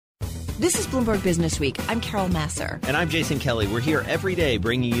This is Bloomberg Businessweek. I'm Carol Massar. And I'm Jason Kelly. We're here every day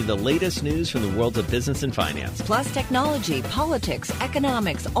bringing you the latest news from the worlds of business and finance. Plus technology, politics,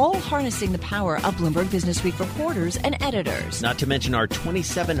 economics, all harnessing the power of Bloomberg Businessweek reporters and editors. Not to mention our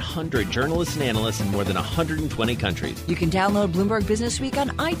 2,700 journalists and analysts in more than 120 countries. You can download Bloomberg Businessweek on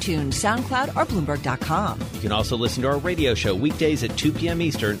iTunes, SoundCloud, or Bloomberg.com. You can also listen to our radio show weekdays at 2 p.m.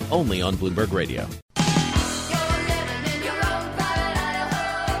 Eastern, only on Bloomberg Radio.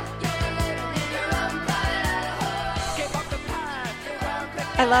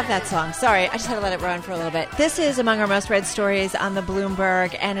 I love that song. Sorry, I just had to let it run for a little bit. This is among our most read stories on the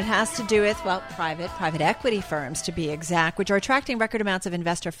Bloomberg, and it has to do with, well, private equity firms, to be exact, which are attracting record amounts of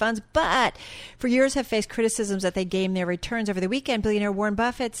investor funds, but for years have faced criticisms that they game their returns. Over the weekend, billionaire Warren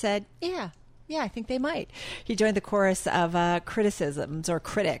Buffett said, yeah, I think they might. He joined the chorus of criticisms or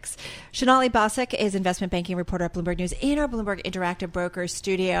critics. Sonali Basak is investment banking reporter at Bloomberg News in our Bloomberg Interactive Brokers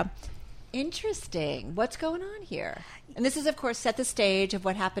studio. Interesting. What's going on here? And this is, of course, set the stage of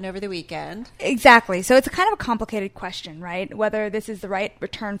what happened over the weekend. Exactly. So it's a kind of a complicated question, right? Whether this is the right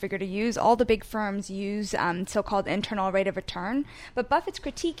return figure to use. All the big firms use so-called internal rate of return. But Buffett's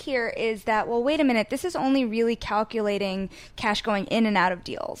critique here is that, well, wait a minute, this is only really calculating cash going in and out of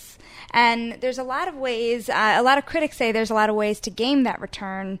deals. And there's a lot of ways, a lot of critics say there's a lot of ways to game that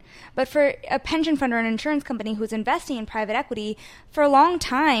return. But for a pension fund or an insurance company who's investing in private equity, for a long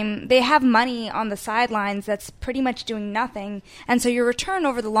time, they have money on the sidelines that's pretty much doing nothing, and so your return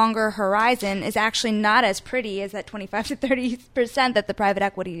over the longer horizon is actually not as pretty as that 25 to 30% that the private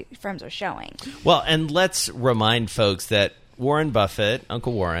equity firms are showing. Well, and let's remind folks that Warren Buffett,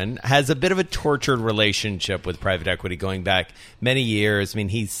 Uncle Warren, has a bit of a tortured relationship with private equity going back many years. I mean,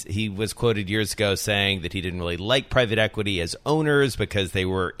 he was quoted years ago saying that he didn't really like private equity as owners because they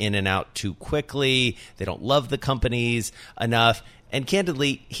were in and out too quickly. They don't love the companies enough. And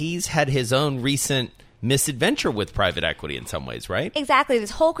candidly, he's had his own recent misadventure with private equity in some ways, right? Exactly. This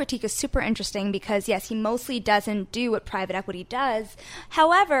whole critique is super interesting because, yes, he mostly doesn't do what private equity does.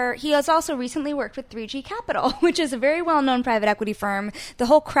 However, he has also recently worked with A&G Capital, which is a very well-known private equity firm. The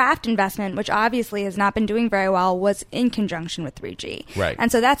whole Kraft investment, which obviously has not been doing very well, was in conjunction with A&G. Right.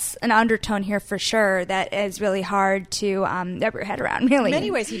 And so that's an undertone here for sure that is really hard to wrap your head around, really. In many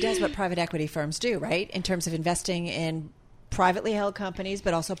ways, he does what private equity firms do, right? In terms of investing in privately held companies,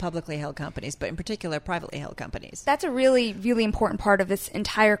 but also publicly held companies, but in particular, privately held companies. That's a really, really important part of this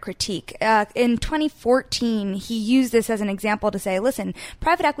entire critique. In 2014, he used this as an example to say, listen,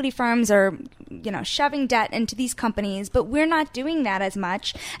 private equity firms are, shoving debt into these companies, but we're not doing that as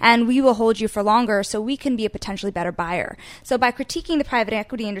much, and we will hold you for longer so we can be a potentially better buyer. So by critiquing the private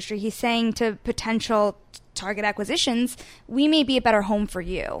equity industry, he's saying to potential target acquisitions, we may be a better home for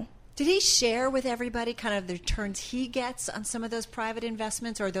you. Did he share with everybody kind of the returns he gets on some of those private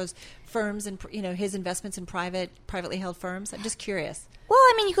investments or those firms and, his investments in privately held firms? I'm just curious. Well,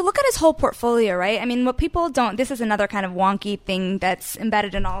 you could look at his whole portfolio, right? What people don't, this is another kind of wonky thing that's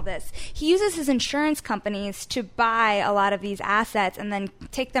embedded in all this. He uses his insurance companies to buy a lot of these assets and then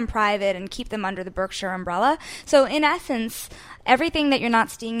take them private and keep them under the Berkshire umbrella. So in essence, everything that you're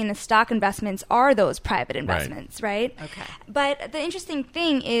not seeing in the stock investments are those private investments, right? Okay. But the interesting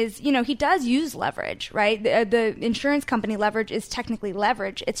thing is, he does use leverage, right? The insurance company leverage is technically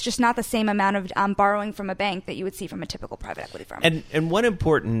leverage. It's just not the same amount of borrowing from a bank that you would see from a typical private equity firm. And one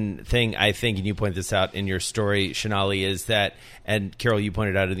important thing, I think, and you point this out in your story, Sonali, is that, and Carol, you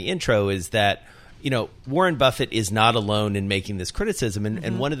pointed out in the intro, is that Warren Buffett is not alone in making this criticism.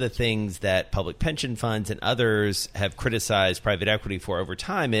 And one of the things that public pension funds and others have criticized private equity for over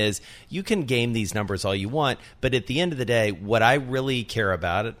time is you can game these numbers all you want. But at the end of the day, what I really care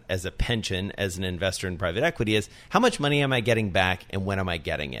about as a pension, as an investor in private equity, is how much money am I getting back and when am I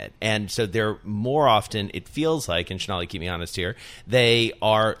getting it? And so they're more often, it feels like, and Sonali, keep me honest here, they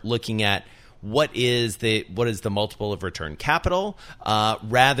are looking at what is the multiple of return capital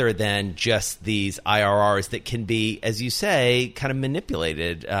rather than just these IRRs that can be, as you say, kind of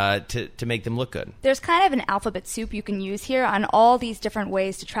manipulated to make them look good. There's kind of an alphabet soup you can use here on all these different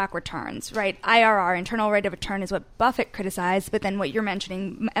ways to track returns, right? IRR, internal rate of return, is what Buffett criticized, but then what you're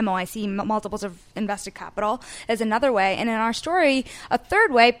mentioning, MOIC, multiples of invested capital, is another way. And in our story, a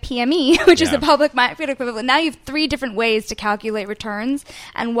third way, PME, which is the public market equivalent. Now you have three different ways to calculate returns,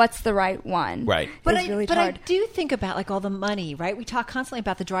 and what's the right one? Right. But I do think about all the money, right? We talk constantly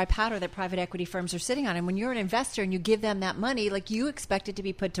about the dry powder that private equity firms are sitting on. And when you're an investor and you give them that money, you expect it to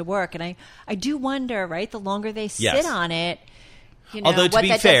be put to work. And I do wonder, right, the longer they sit on it, Although to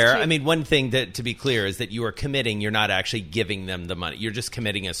be fair, I mean, one thing that to be clear is that you are committing. You're not actually giving them the money. You're just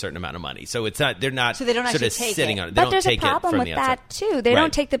committing a certain amount of money. So it's not. They're not. So they don't sort actually of take sitting it. on it. But there's a problem with that too. They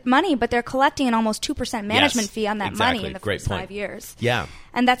don't take the money, but they're collecting an almost 2% management fee on that money in the first 5 years. Yeah.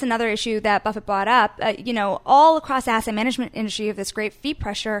 And that's another issue that Buffett brought up. All across the asset management industry, you have this great fee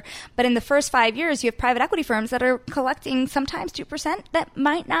pressure. But in the first 5 years, you have private equity firms that are collecting sometimes 2% that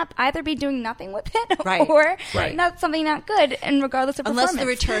might not either be doing nothing with it or not something not good, and regardless of unless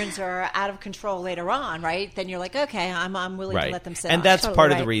performance. the returns are out of control later on, right? Then you're like, okay, I'm willing to let them sit. And that's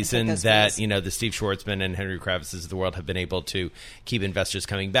part of the reason that the Steve Schwartzman and Henry Kravitzes of the world have been able to keep investors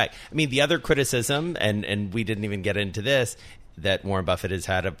coming back. I mean, the other criticism, and we didn't even get into this, that Warren Buffett has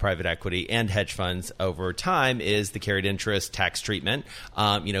had of private equity and hedge funds over time is the carried interest tax treatment.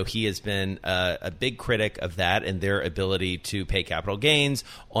 He has been a big critic of that and their ability to pay capital gains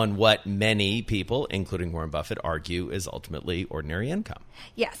on what many people, including Warren Buffett, argue is ultimately ordinary income.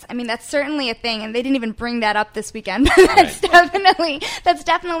 Yes, I mean, that's certainly a thing, and they didn't even bring that up this weekend. That's definitely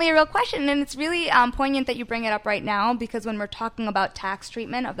a real question, and it's really poignant that you bring it up right now, because when we're talking about tax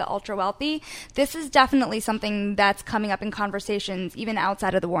treatment of the ultra-wealthy, this is definitely something that's coming up in conversations even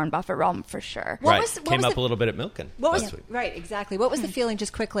outside of the Warren Buffett realm, for sure. Came up a little bit at Milken last week. Right, exactly. What was the feeling,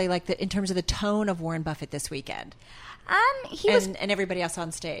 just quickly, in terms of the tone of Warren Buffett this weekend? He was and everybody else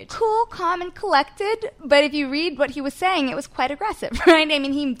on stage. Cool, calm, and collected. But if you read what he was saying, it was quite aggressive, right? I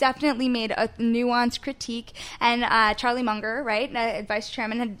mean, he definitely made a nuanced critique. And Charlie Munger, right, vice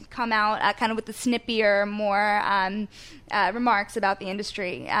chairman, had come out kind of with the snippier, more remarks about the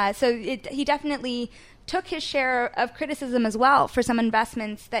industry. So he definitely took his share of criticism as well for some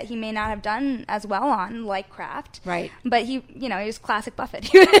investments that he may not have done as well on, like Kraft. Right. But he was classic Buffett.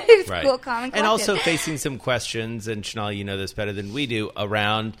 He was cool, calm, and collected. And also facing some questions, and Sonali, you know this better than we do,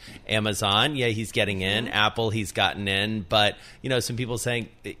 around Amazon. Yeah, he's getting in. Apple, he's gotten in. But, some people saying,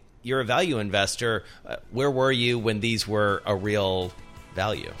 you're a value investor. Where were you when these were a real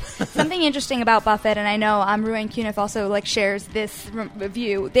value? Something interesting about Buffett, and I know Ruane Cunniff also shares this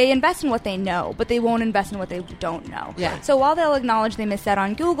view. They invest in what they know, but they won't invest in what they don't know. Yeah. So while they'll acknowledge they missed out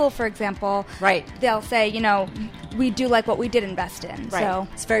on Google, for example, right, they'll say, we do like what we did invest in. Right. So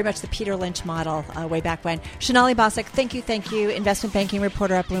it's very much the Peter Lynch model way back when. Sonali Basak, thank you, investment banking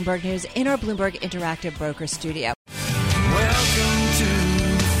reporter at Bloomberg News in our Bloomberg Interactive Broker studio. Welcome to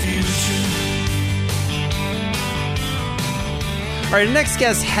the future. All right, our next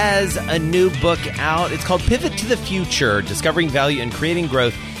guest has a new book out. It's called Pivot to the Future, Discovering Value and Creating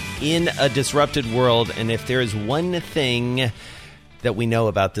Growth in a Disrupted World. And if there is one thing that we know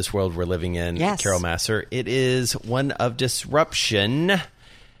about this world we're living in, Carol Massar, it is one of disruption.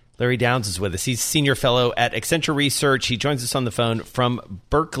 Larry Downs is with us. He's senior fellow at Accenture Research. He joins us on the phone from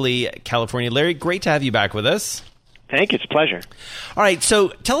Berkeley, California. Larry, great to have you back with us. Thank you. It's a pleasure. All right. So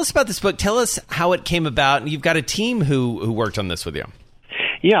tell us about this book. Tell us how it came about. And you've got a team who worked on this with you.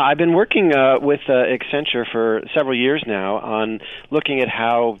 Yeah, I've been working with Accenture for several years now on looking at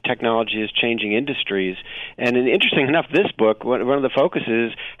how technology is changing industries. And interesting enough, this book, one of the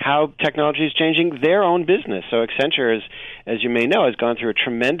focuses is how technology is changing their own business. So Accenture, as you may know, has gone through a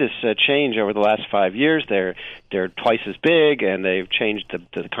tremendous change over the last 5 years. They're twice as big, and they've changed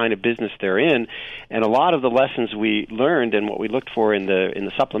the kind of business they're in. And a lot of the lessons we learned and what we looked for in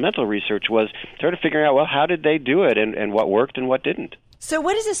the supplemental research was sort of figuring out, well, how did they do it, and what worked and what didn't. So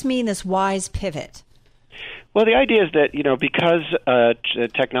what does this mean, this wise pivot? Well, the idea is that, because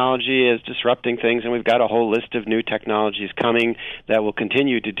technology is disrupting things, and we've got a whole list of new technologies coming that will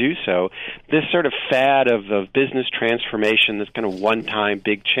continue to do so, this sort of fad of business transformation, this kind of one-time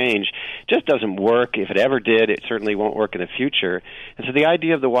big change, just doesn't work. If it ever did, it certainly won't work in the future. And so the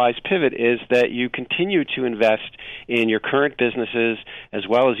idea of the wise pivot is that you continue to invest in your current businesses as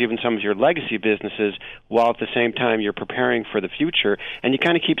well as even some of your legacy businesses, while at the same time you're preparing for the future, and you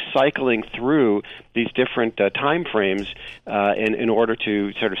kind of keep cycling through these different time frames in order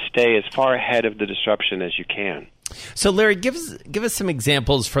to sort of stay as far ahead of the disruption as you can. So, Larry, give us some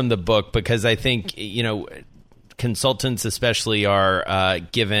examples from the book, because I think consultants especially are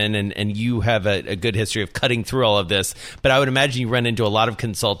given, and you have a good history of cutting through all of this, but I would imagine you run into a lot of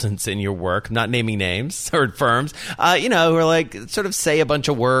consultants in your work, I'm not naming names or firms, who are sort of say a bunch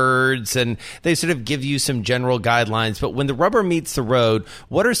of words, and they sort of give you some general guidelines, but when the rubber meets the road,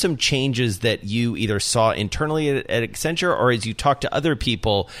 what are some changes that you either saw internally at Accenture, or as you talk to other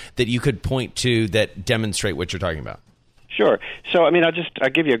people, that you could point to that demonstrate what you're talking about? Sure. So, I'll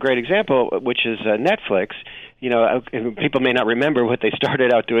give you a great example, which is Netflix. people may not remember what they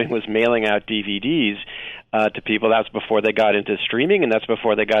started out doing was mailing out DVDs to people. That's before they got into streaming, and that's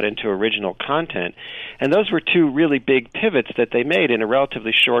before they got into original content. And those were two really big pivots that they made in a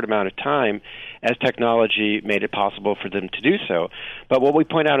relatively short amount of time as technology made it possible for them to do so. But what we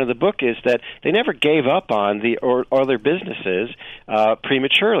point out in the book is that they never gave up on the other businesses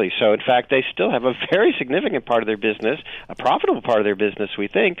prematurely. So, in fact, they still have a very significant part of their business, a profitable part of their business, we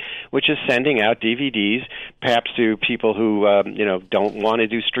think, which is sending out DVDs, perhaps to people who don't want to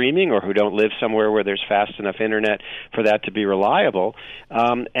do streaming or who don't live somewhere where there's fast enough internet for that to be reliable.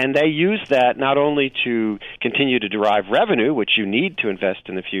 And they use that not only to continue to derive revenue, which you need to invest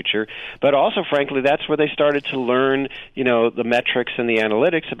in the future, but also, frankly, that's where they started to learn, the metrics and the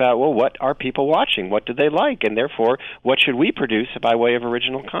analytics about, well, what are people watching? What do they like? And therefore, what should we produce by way of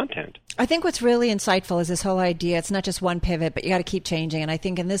original content? I think what's really insightful is this whole idea. It's not just one pivot, but you got to keep changing. And I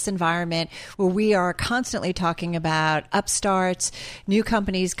think in this environment where we are constantly talking about upstarts, new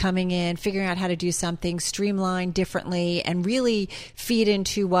companies coming in, figuring out how to do something streamlined differently and really feed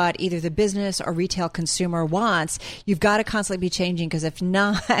into what either the business or retail consumer wants, you've got to constantly be changing, because if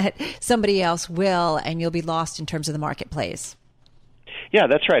not, somebody else will, and you'll be lost in terms of the marketplace. Yeah,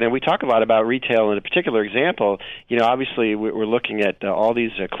 that's right. And we talk a lot about retail in a particular example. Obviously, we're looking at all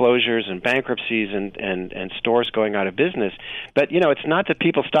these closures and bankruptcies and stores going out of business. But, it's not that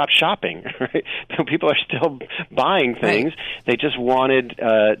people stopped shopping, right? People are still buying things. Right. They just wanted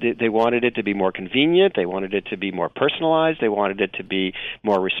they wanted it to be more convenient. They wanted it to be more personalized. They wanted it to be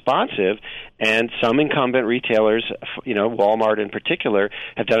more responsive. And some incumbent retailers, Walmart in particular,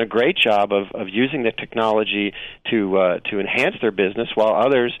 have done a great job of using the technology to enhance their business, while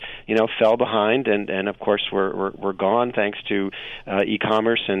others, fell behind and of course were gone thanks to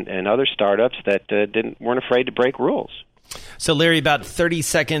e-commerce and other startups that weren't afraid to break rules. So, Larry, about 30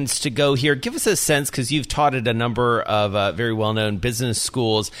 seconds to go here. Give us a sense, because you've taught at a number of very well-known business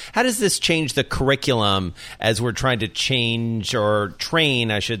schools. How does this change the curriculum as we're trying to change or train,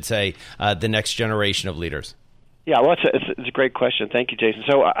 I should say, the next generation of leaders? Yeah, well, it's a great question. Thank you, Jason.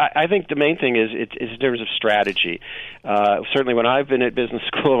 So I think the main thing is in terms of strategy. Certainly when I've been at business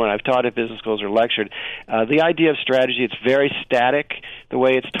school, when I've taught at business schools or lectured, the idea of strategy, it's very static. The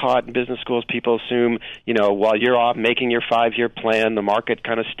way it's taught in business schools, people assume, while you're off making your 5-year plan, the market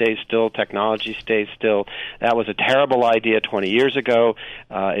kind of stays still, technology stays still. That was a terrible idea 20 years ago.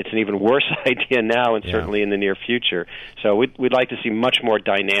 It's an even worse idea now, and certainly in the near future. So we'd like to see much more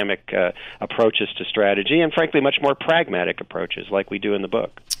dynamic approaches to strategy, and frankly, much more pragmatic approaches like we do in the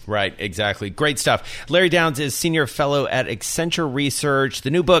book. Right, exactly. Great stuff. Larry Downes is Senior Fellow at Accenture Research.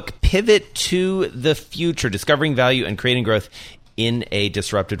 The new book, Pivot to the Future, Discovering Value and Creating Growth in a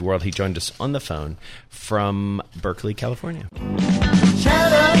Disrupted World. He joined us on the phone from Berkeley, California.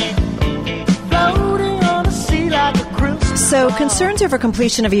 So concerns over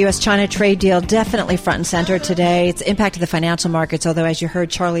completion of a U.S.-China trade deal definitely front and center today. It's impacted the financial markets, although, as you heard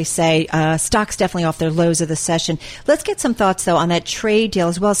Charlie say, stocks definitely off their lows of the session. Let's get some thoughts, though, on that trade deal,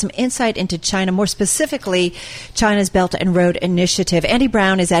 as well as some insight into China, more specifically China's Belt and Road Initiative. Andy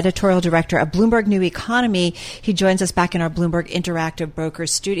Browne is editorial director of Bloomberg New Economy. He joins us back in our Bloomberg Interactive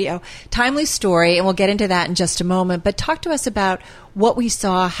Brokers studio. Timely story, and we'll get into that in just a moment. But talk to us about what we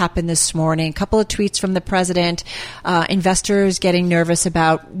saw happen this morning. A couple of tweets from the president, investors getting nervous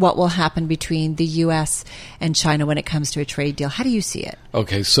about what will happen between the U.S. and China when it comes to a trade deal. How do you see it?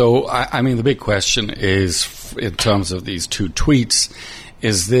 Okay, so, the big question is, in terms of these two tweets,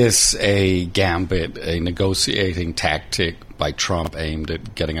 is this a gambit, a negotiating tactic by Trump aimed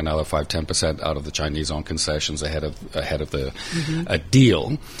at getting another 5-10% out of the Chinese on concessions ahead of the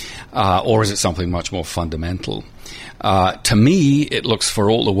deal, or is it something much more fundamental? To me, it looks for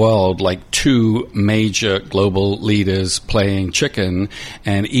all the world like two major global leaders playing chicken,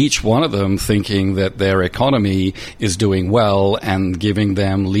 and each one of them thinking that their economy is doing well and giving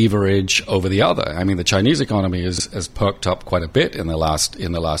them leverage over the other. I mean, the Chinese economy has perked up quite a bit in the last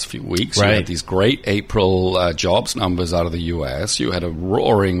few weeks. Right. You had these great April jobs numbers out of the U.S. You had a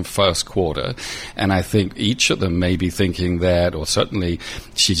roaring first quarter, and I think each of them may be thinking that, or certainly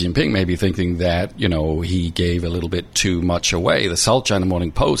Xi Jinping may be thinking that, he gave a little bit too much away. The South China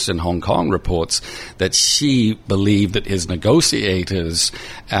Morning Post in Hong Kong reports that Xi believed that his negotiators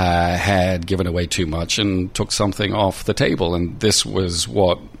had given away too much and took something off the table, and this was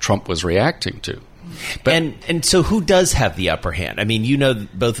what Trump was reacting to. But, and so who does have the upper hand? I mean,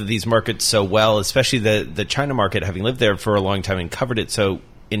 both of these markets so well, especially the China market, having lived there for a long time and covered it so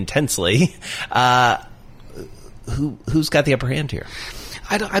intensely. Who's got the upper hand here?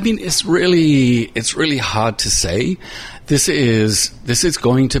 I mean, it's really hard to say. This is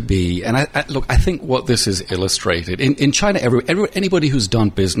going to be, and I think what this is illustrated in China. Anybody who's done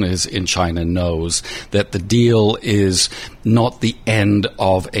business in China knows that the deal is not the end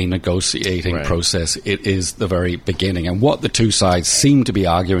of a negotiating process. It is the very beginning. And what the two sides seem to be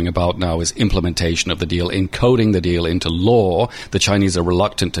arguing about now is implementation of the deal, encoding the deal into law. The Chinese are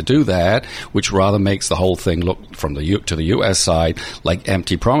reluctant to do that, which rather makes the whole thing look from to the U.S. side like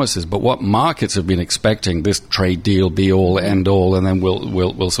empty promises. But what markets have been expecting, this trade deal be all end all, and then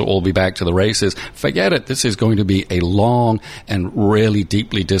we'll sort of all be back to the races. Forget it. This is going to be a long and really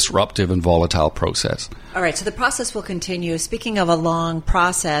deeply disruptive and volatile process. All right, so the process will continue. Speaking of a long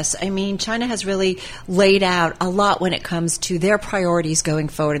process, I mean, China has really laid out a lot when it comes to their priorities going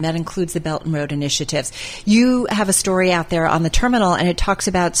forward, and that includes the Belt and Road initiatives. You have a story out there on the terminal, and it talks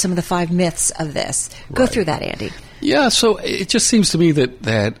about some of the 5 myths of this. Go through that, Andy. Yeah, so it just seems to me that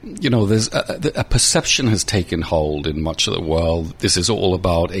there's a perception has taken hold in much of the world. This is all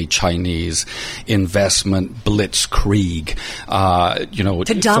about a Chinese investment blitzkrieg,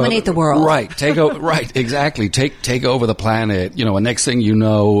 to dominate the world. Right, exactly. Take over the planet. And next thing you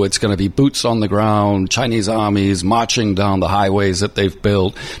know, it's going to be boots on the ground, Chinese armies marching down the highways that they've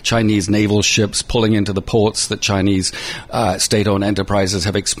built, Chinese naval ships pulling into the ports that Chinese state-owned enterprises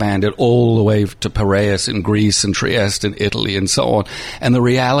have expanded all the way to Piraeus in Greece and Trieste in Italy and so on. And the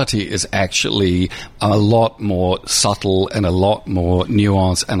reality is actually a lot more subtle and a lot more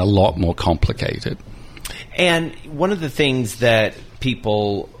nuanced and a lot more complicated. And one of the things that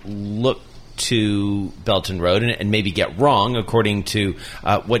people look to Belt and Road and maybe get wrong, according to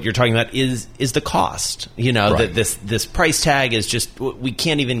what you're talking about, is the cost. That this price tag is just, we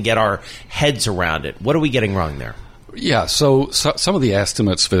can't even get our heads around it. What are we getting wrong there? Yeah, so some of the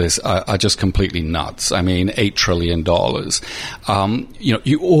estimates for this are just completely nuts. I mean, $8 trillion.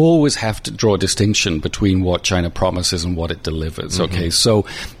 You always have to draw a distinction between what China promises and what it delivers. Mm-hmm. Okay, so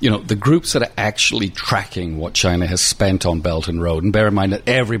the groups that are actually tracking what China has spent on Belt and Road, and bear in mind that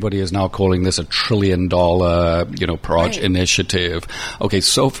everybody is now calling this $1 trillion, initiative. Okay,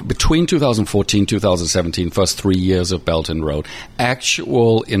 so between 2014 2017, first 3 years of Belt and Road,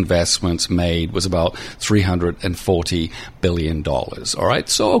 actual investments made was about $340 billion. All right,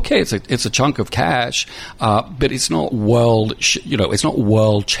 so okay, it's a chunk of cash, but it's not it's not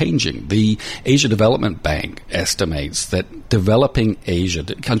world changing. The Asia Development Bank estimates that developing Asia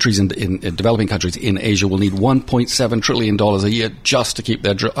countries in developing countries in Asia will need $1.7 trillion a year just to keep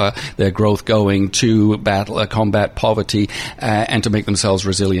their growth going, to combat poverty, and to make themselves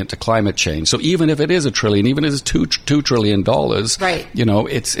resilient to climate change. So even if it is $1 trillion, even if it's $2 trillion, right?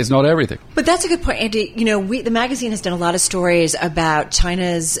 It's not everything. But that's a good point, Andy. The magazine has done a lot of stories about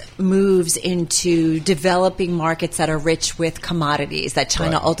China's moves into developing markets that are rich with commodities that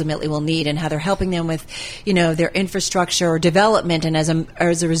China ultimately will need, and how they're helping them with, their infrastructure or development, and as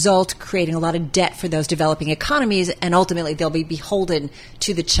a result, creating a lot of debt for those developing economies, and ultimately they'll be beholden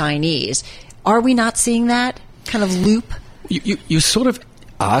to the Chinese. Are we not seeing that kind of loop? You sort of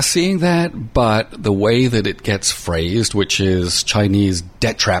are seeing that, but the way that it gets phrased, which is Chinese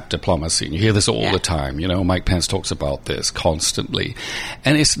debt trap diplomacy, and you hear this all the time. Mike Pence talks about this constantly,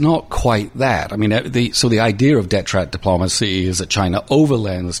 and it's not quite that. I mean, the idea of debt trap diplomacy is that China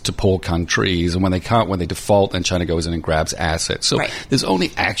overlends to poor countries, and when they default, then China goes in and grabs assets. So there's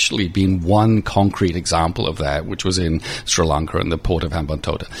only actually been one concrete example of that, which was in Sri Lanka and the port of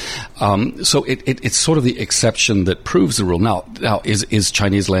Hambantota. So it's sort of the exception that proves the rule. Now is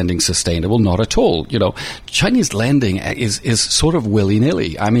Chinese lending sustainable? Not at all. Chinese lending is sort of willy-nilly.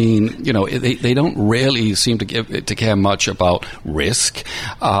 I mean, they don't really seem to care much about risk.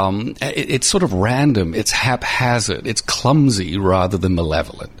 It's sort of random. It's haphazard. It's clumsy rather than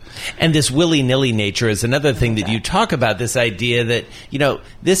malevolent. And this willy-nilly nature is another thing that you talk about, this idea that,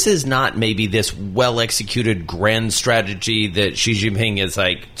 this is not maybe this well-executed grand strategy that Xi Jinping is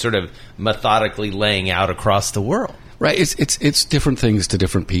sort of methodically laying out across the world. Right, it's different things to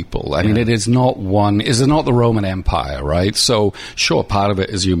different people. I mean, it is not the Roman Empire, right? So, sure, part of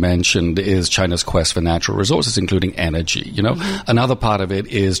it, as you mentioned, is China's quest for natural resources, including energy. Another part of it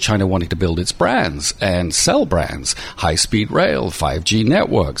is China wanting to build its brands and sell brands, high-speed rail, 5G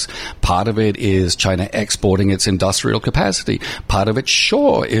networks. Part of it is China exporting its industrial capacity. Part of it,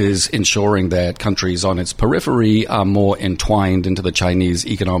 sure, is ensuring that countries on its periphery are more entwined into the Chinese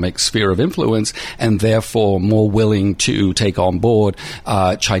economic sphere of influence, and therefore more willing to take on board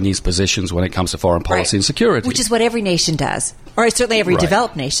Chinese positions when it comes to foreign policy and security. Which is what every nation does. Or certainly every Right.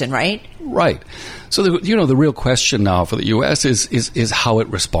 developed nation, right? Right. So, the real question now for the U.S. is how it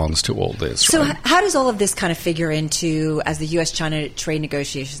responds to all this. So right? how does all of this kind of figure into as the U.S.-China trade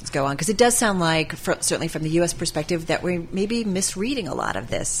negotiations go on? Because it does sound like, certainly from the U.S. perspective, that we're maybe misreading a lot of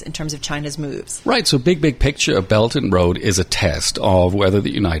this in terms of China's moves. Right. So big picture, Belt and Road is a test of whether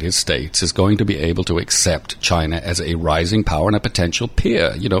the United States is going to be able to accept China as a rising power and a potential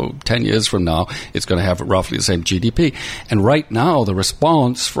peer. 10 years from now, it's going to have roughly the same GDP. And right now, the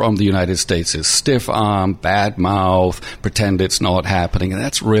response from the United States is stiff arm, bad mouth, pretend it's not happening. And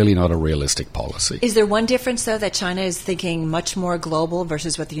that's really not a realistic policy. Is there one difference, though, that China is thinking much more global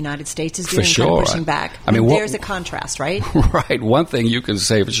versus what the United States is doing, For sure. kind of pushing back? I mean, there's a contrast, right? Right. One thing you can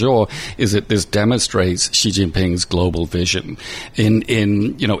say for sure is that this demonstrates Xi Jinping's global vision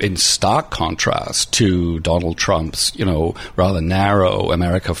in stark contrast to Donald Trump's, rather narrow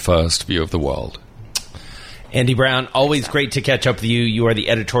America First view of the world. Andy Browne, always great to catch up with you. You are the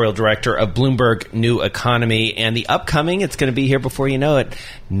editorial director of Bloomberg New Economy, and the upcoming, it's going to be here before you know it,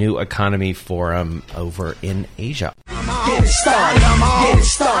 New Economy Forum over in Asia. Get it started, get it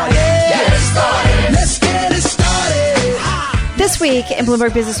started, get it started, let's get it started. This week in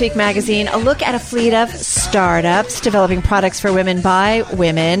Bloomberg Businessweek magazine, a look at a fleet of startups developing products for women by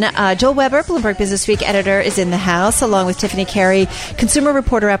women. Joel Weber, Bloomberg Businessweek editor, is in the house, along with Tiffany, Kary, consumer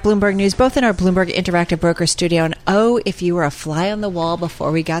reporter at Bloomberg News, both in our Bloomberg Interactive Broker studio. And if you were a fly on the wall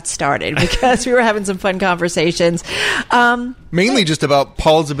before we got started, because we were having some fun conversations. Mainly just about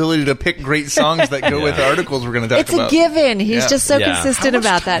Paul's ability to pick great songs that go with the articles we're going to talk about. It's a given. He's just so consistent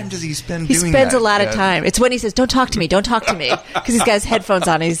about that. How much time does he spend He doing spends that? a lot of time. It's when he says, don't talk to me, because he's got his headphones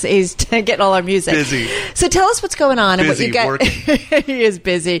on. He's getting all our music. Busy. So tell us what's going on Busy, and what you guys he is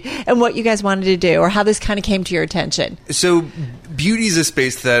busy, and what you guys wanted to do, or how this kind of came to your attention. So beauty is a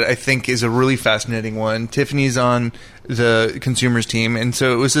space that I think is a really fascinating one. Tiffany's on the consumers team, and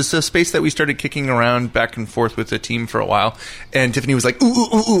so it was just a space that we started kicking around back and forth with the team for a while, and Tiffany was like,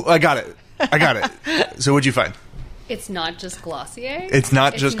 ooh, I got it. So what'd you find? It's not just Glossier. It's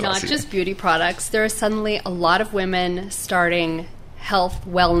not just beauty products. There are suddenly a lot of women starting health,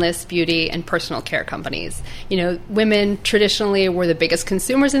 wellness, beauty, and personal care companies. Women traditionally were the biggest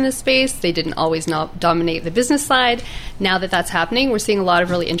consumers in this space. They didn't always dominate the business side. Now that that's happening, we're seeing a lot of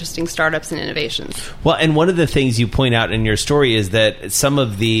really interesting startups and innovations. Well, and one of the things you point out in your story is that some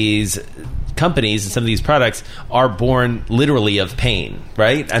of these companies and some of these products are born literally of pain,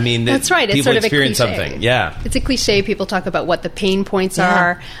 right? I mean, that's right. It's people sort of experience a cliche. something. Yeah, it's a cliche. People talk about what the pain points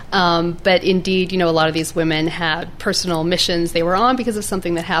are, but indeed, a lot of these women had personal missions they were on because of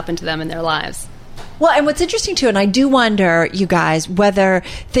something that happened to them in their lives. Well, and what's interesting, too, and I do wonder, you guys, whether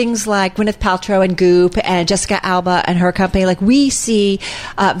things like Gwyneth Paltrow and Goop and Jessica Alba and her company, like we see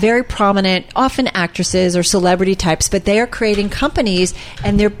very prominent, often actresses or celebrity types, but they are creating companies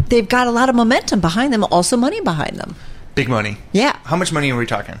and they've got a lot of momentum behind them, also money behind them. Big money. Yeah. How much money are we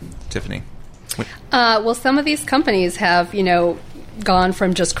talking, Tiffany? Well, some of these companies have, gone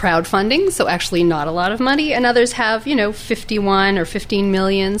from just crowdfunding, so actually not a lot of money, and others have, 51 or 15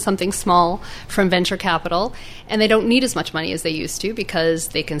 million, something small, from venture capital, and they don't need as much money as they used to because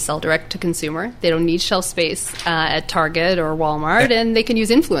they can sell direct to consumer. They don't need shelf space at Target or Walmart, and they can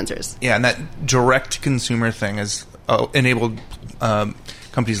use influencers. Yeah, and that direct consumer thing has enabled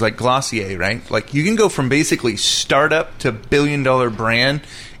companies like Glossier, right? Like you can go from basically startup to billion-dollar brand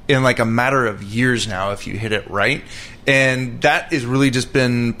in like a matter of years now if you hit it right. And that has really just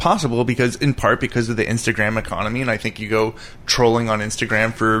been possible in part because of the Instagram economy. And I think you go trolling on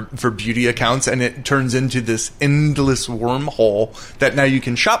Instagram for beauty accounts and it turns into this endless wormhole that now you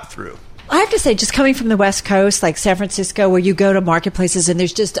can shop through. I have to say, just coming from the West Coast, like San Francisco, where you go to marketplaces and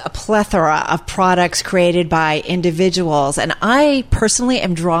there's just a plethora of products created by individuals. And I personally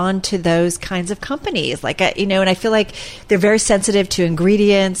am drawn to those kinds of companies. Like, and I feel like they're very sensitive to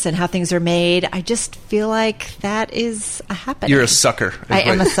ingredients and how things are made. I just feel like that is a happening. You're a sucker. I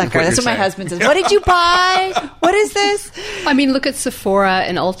am a sucker. That's what my husband says. What did you buy? What is this? I mean, look at Sephora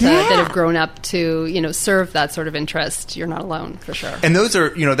and Ulta that have grown up to, serve that sort of interest. You're not alone, for sure. And those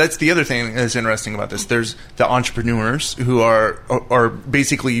are, that's the other thing that's interesting about this. There's the entrepreneurs who are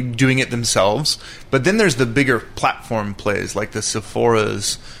basically doing it themselves, but then there's the bigger platform plays like the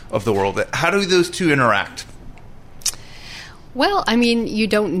Sephoras of the world. How do those two interact? Well, I mean, you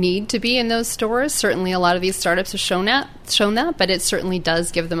don't need to be in those stores. Certainly a lot of these startups have shown that, but it certainly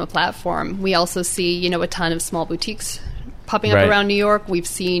does give them a platform. We also see, a ton of small boutiques popping up around New York. We've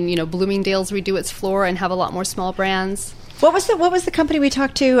seen, Bloomingdale's redo its floor and have a lot more small brands. What was the company we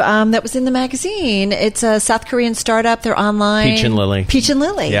talked to that was in the magazine? It's a South Korean startup. They're online. Peach and Lily. Peach and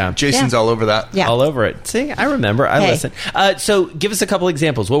Lily. Yeah. Jason's all over that. Yeah. All over it. See, I remember. I listen. So give us a couple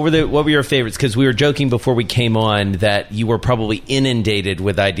examples. What were your favorites? Because we were joking before we came on that you were probably inundated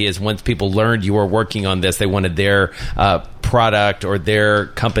with ideas. Once people learned you were working on this, they wanted their product or their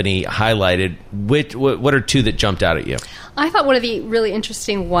company highlighted. What are two that jumped out at you? I thought one of the really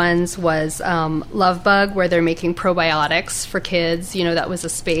interesting ones was Love Bug, where they're making probiotics for kids. You know, that was a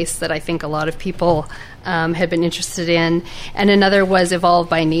space that I think a lot of people had been interested in. And another was Evolve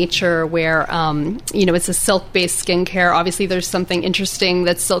by Nature, where, it's a silk-based skincare. Obviously, there's something interesting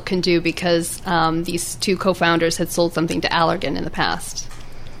that silk can do because these two co-founders had sold something to Allergan in the past.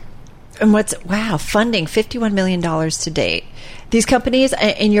 And funding $51 million to date. These companies,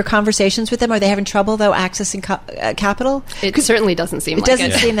 in your conversations with them, are they having trouble, though, accessing capital? It certainly doesn't seem like it. It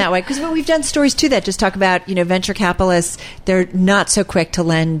doesn't seem that way. Because we've done stories, too, that just talk about, venture capitalists, they're not so quick to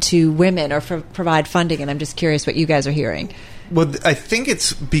lend to women or provide funding. And I'm just curious what you guys are hearing. Well, I think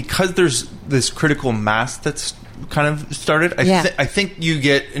it's because there's this critical mass that's kind of started. I think you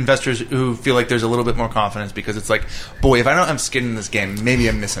get investors who feel like there's a little bit more confidence because it's like, boy, if I don't have skin in this game, maybe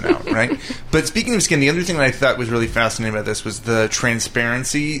I'm missing out, right? But speaking of skin, the other thing that I thought was really fascinating about this was the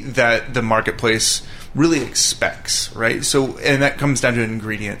transparency that the marketplace really expects, right? So, and that comes down to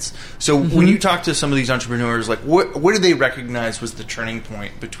ingredients. So when you talk to some of these entrepreneurs, like what do they recognize was the turning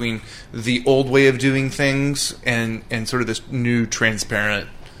point between the old way of doing things and sort of this new transparent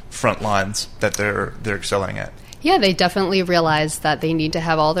front lines that they're excelling at? Yeah, they definitely realize that they need to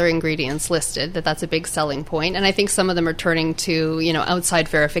have all their ingredients listed, that's a big selling point. And I think some of them are turning to, outside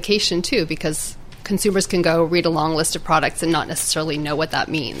verification too, because consumers can go read a long list of products and not necessarily know what that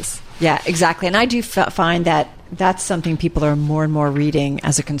means. Yeah, exactly. And I do find that that's something people are more and more reading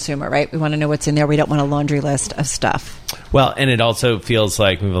as a consumer, right? We want to know what's in there. We don't want a laundry list of stuff. Well, and it also feels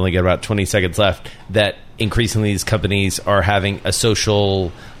like we've only got about 20 seconds left, that increasingly these companies are having a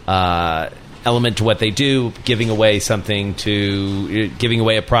social element to what they do, giving away a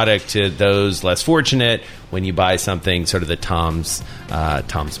product to those less fortunate. When you buy something, sort of the Tom's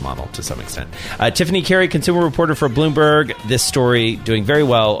model to some extent. Tiffany, Kary, consumer reporter for Bloomberg. This story doing very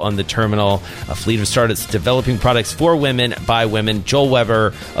well on the terminal. A fleet of startups developing products for women by women. Joel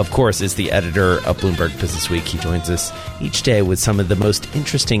Weber, of course, is the editor of Bloomberg Businessweek. He joins us each day with some of the most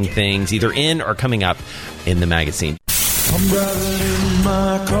interesting things, either in or coming up in the magazine. I'm driving in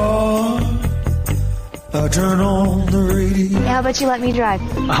my car. I turn on the radio. How about you let me drive?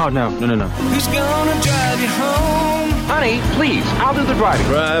 Oh, no. Who's gonna drive you home? Honey, please, I'll do the driving.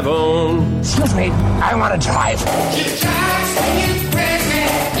 Drive on. Excuse me, I want to drive.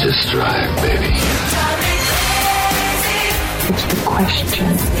 Just drive, baby. It's the question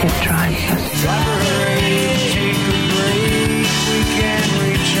that drives us. Drive a break, take a break. We can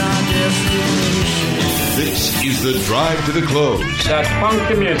reach our destination. This is the Drive to the Close. That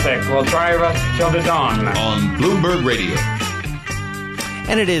funky music will drive us till the dawn. On Bloomberg Radio.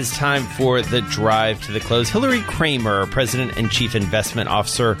 And it is time for the Drive to the Close. Hilary Kramer, President and Chief Investment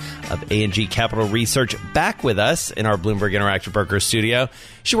Officer of A&G Capital Research, back with us in our Bloomberg Interactive Brokers studio.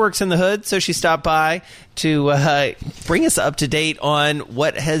 She works in the hood, so she stopped by to bring us up to date on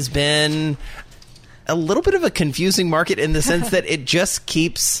what has been a little bit of a confusing market in the sense that it just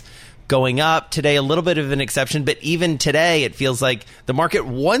keeps going up. Today, a little bit of an exception, but even today, it feels like the market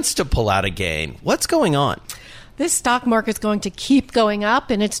wants to pull out a gain. What's going on? This stock market is going to keep going up,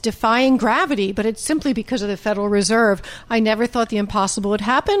 and it's defying gravity, but it's simply because of the Federal Reserve. I never thought the impossible would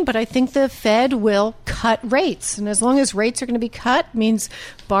happen, but I think the Fed will cut rates. And as long as rates are going to be cut, means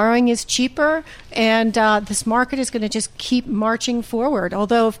borrowing is cheaper, and this market is going to just keep marching forward.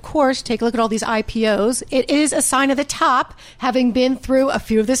 Although, of course, take a look at all these IPOs. It is a sign of the top, having been through a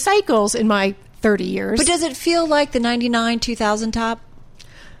few of the cycles in my 30 years. But does it feel like the 99, 2000 top?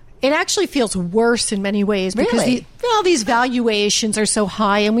 It actually feels worse in many ways because these valuations are so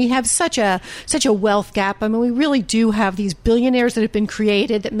high, and we have such a wealth gap. I mean, we really do have these billionaires that have been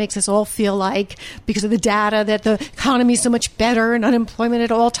created that makes us all feel like, because of the data, that the economy is so much better and unemployment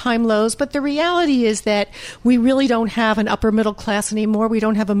at all-time lows. But the reality is that we really don't have an upper middle class anymore. We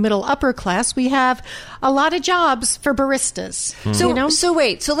don't have a middle upper class. We have a lot of jobs for baristas. So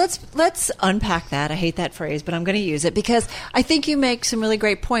let's unpack that. I hate that phrase, but I'm going to use it because I think you make some really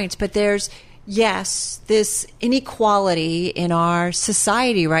great points. But there's, yes, this inequality in our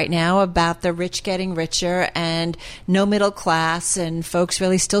society right now about the rich getting richer and no middle class and folks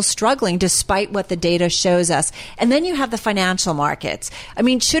really still struggling despite what the data shows us. And then you have the financial markets. I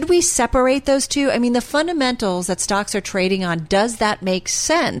mean, should we separate those two? I mean, the fundamentals that stocks are trading on, does that make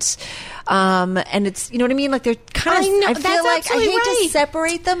sense? and it's, you know what I mean? Like they're kind of, I feel like I hate to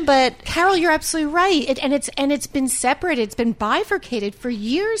separate them, but Carol, you're absolutely right. And it's been separated. It's been bifurcated for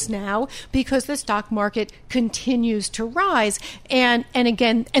years now because the stock market continues to rise. And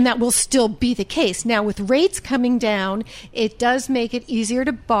again, and that will still be the case. Now, with rates coming down, it does make it easier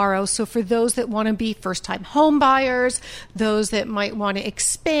to borrow. So for those that want to be first-time home buyers, those that might want to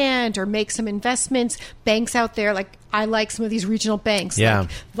expand or make some investments, banks out there, like I like some of these regional banks,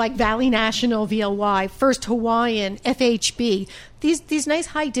 like Valley National, VLY, First Hawaiian, FHB. These nice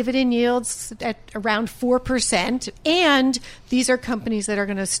high dividend yields at around 4%, and these are companies that are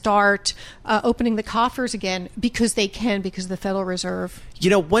going to start opening the coffers again because they can, because of the Federal Reserve.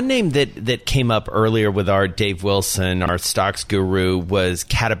 You know, one name that came up earlier with our Dave Wilson, our stocks guru, was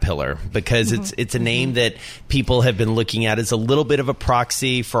Caterpillar, because it's a name that people have been looking at as a little bit of a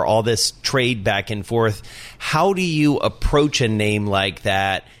proxy for all this trade back and forth. How do you approach a name like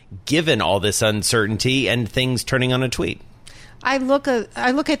that, given all this uncertainty and things turning on a tweet? I look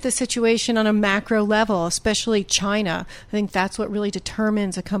at the situation on a macro level, especially China. I think that's what really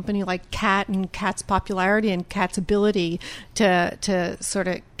determines a company like Cat and Cat's popularity and Cat's ability to sort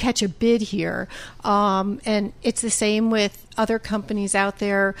of catch a bid here. And it's the same with other companies out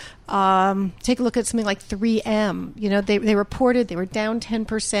there. Take a look at something like 3M. You know, they reported they were down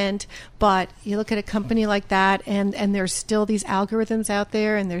 10%, but you look at a company like that, and there's still these algorithms out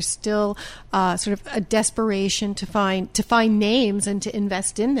there, and there's still sort of a desperation to find names and to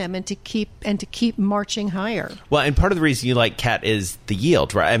invest in them and to keep marching higher. Well, and part of the reason you like Cat is the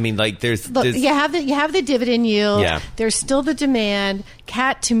yield, right? I mean, like you have the dividend yield. Yeah. There's still the demand.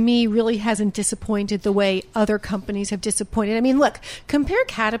 Cat, to me, really hasn't disappointed the way other companies have disappointed. I mean, look, compare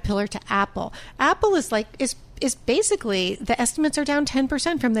Caterpillar to Apple. Apple is basically, the estimates are down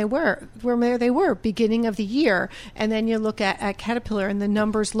 10% from where they were beginning of the year. And then you look at Caterpillar, and the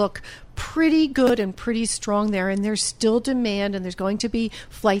numbers look pretty good and pretty strong there. And there's still demand, and there's going to be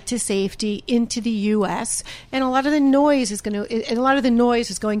flight to safety into the U.S. And a lot of the noise is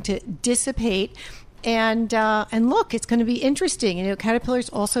going to dissipate. And look, it's going to be interesting. You know, Caterpillar's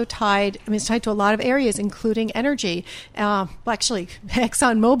also tied. I mean, it's tied to a lot of areas, including energy. Well, actually,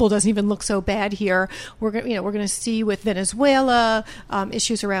 ExxonMobil doesn't even look so bad here. We're going to see with Venezuela,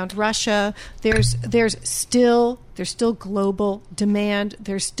 issues around Russia. There's still global demand.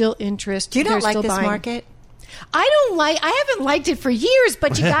 There's still interest. Do you not like this buying. Market? I haven't liked it for years,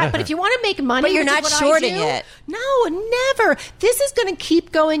 but if you want to make money, but you're not shorting it. No, never. This is going to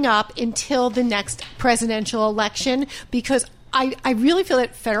keep going up until the next presidential election, because I really feel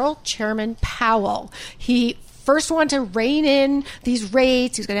that Federal Chairman Powell, he first wanted to rein in these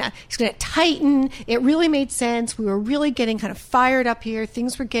rates. He's going to tighten. It really made sense. We were really getting kind of fired up here.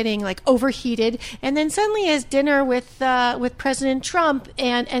 Things were getting like overheated, and then suddenly, as dinner with President Trump,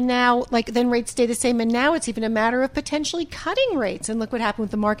 and now then rates stay the same, and now it's even a matter of potentially cutting rates. And look what happened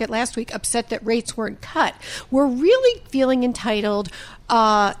with the market last week. Upset that rates weren't cut. We're really feeling entitled.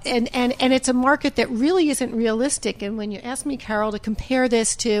 And it's a market that really isn't realistic. And when you ask me, Carol, to compare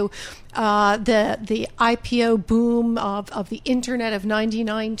this to the IPO boom of the internet of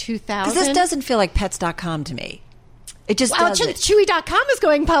 99, 2000. Because this doesn't feel like Pets.com to me. It just doesn't. Chewy.com is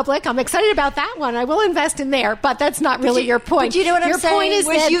going public. I'm excited about that one. I will invest in there, but that's not really your point. But you know what I'm saying? Your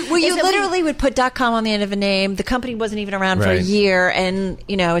point is you literally would put .com on the end of a name. The company wasn't even around for a year, and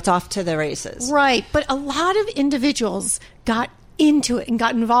it's off to the races. Right. But a lot of individuals got into it and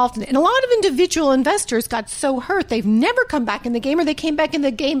got involved in it. And a lot of individual investors got so hurt they've never come back in the game, or they came back in the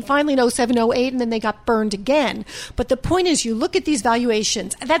game finally in 07, 08, and then they got burned again. But the point is, you look at these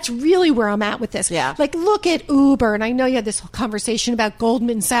valuations, and that's really where I'm at with this. Yeah. Like, look at Uber, and I know you had this whole conversation about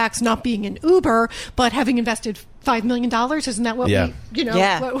Goldman Sachs not being in Uber, but having invested $5 million, isn't that what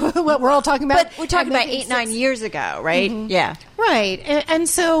what we're all talking about? But we're talking about 8-9 years ago, right? Mm-hmm. Yeah. Right. And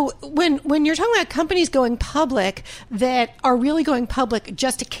so when you're talking about companies going public that are really going public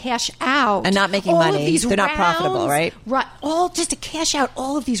just to cash out and not making money, they're not profitable, right? Right. All just to cash out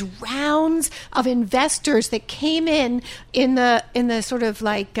all of these rounds of investors that came in the sort of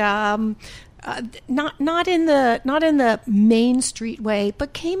like not in the Main Street way,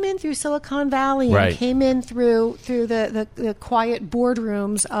 but came in through Silicon Valley and came in through the quiet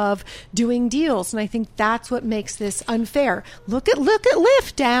boardrooms of doing deals. And I think that's what makes this unfair. Look at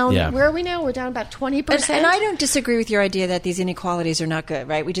Lyft down. Yeah. Where are we now? We're down about 20%. And I don't disagree with your idea that these inequalities are not good,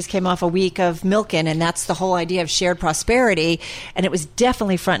 right? We just came off a week of Milken, and that's the whole idea of shared prosperity. And it was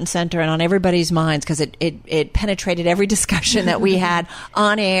definitely front and center and on everybody's minds, because it penetrated every discussion that we had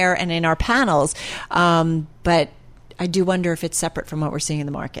on air and in our panel. But I do wonder if it's separate from what we're seeing in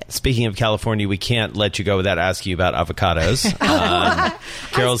the market. Speaking of California, we can't let you go without asking you about avocados.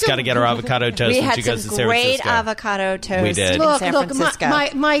 Carol's got to get her avocado toast when she goes to San Francisco. We had some great avocado toast We did. in San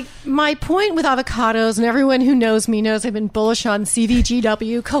Francisco. My point with avocados, and everyone who knows me knows I've been bullish on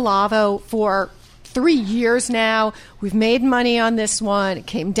CVGW, Calavo for 3 years now. We've made money on this one. It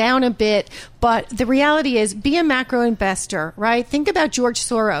came down a bit. But the reality is, be a macro investor, right? Think about George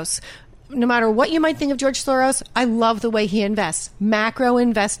Soros. No matter what you might think of George Soros, I love the way he invests. Macro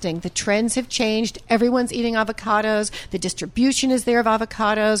investing. The trends have changed. Everyone's eating avocados. The distribution is there of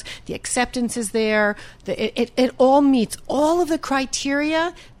avocados. The acceptance is there. It all meets all of the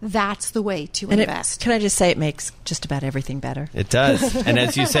criteria. That's the way to invest. Can I just say it makes just about everything better? It does. And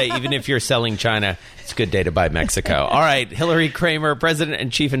as you say, even if you're selling China, it's a good day to buy Mexico. All right. Hilary Kramer, President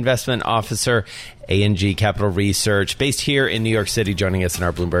and Chief Investment Officer, A&G Capital Research, based here in New York City, joining us in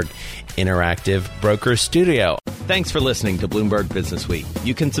our Bloomberg Interactive Broker Studio. Thanks for listening to Bloomberg Businessweek.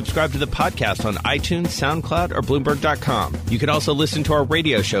 You can subscribe to the podcast on iTunes, SoundCloud, or Bloomberg.com. You can also listen to our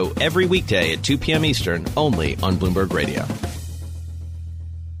radio show every weekday at 2 p.m. Eastern, only on Bloomberg Radio.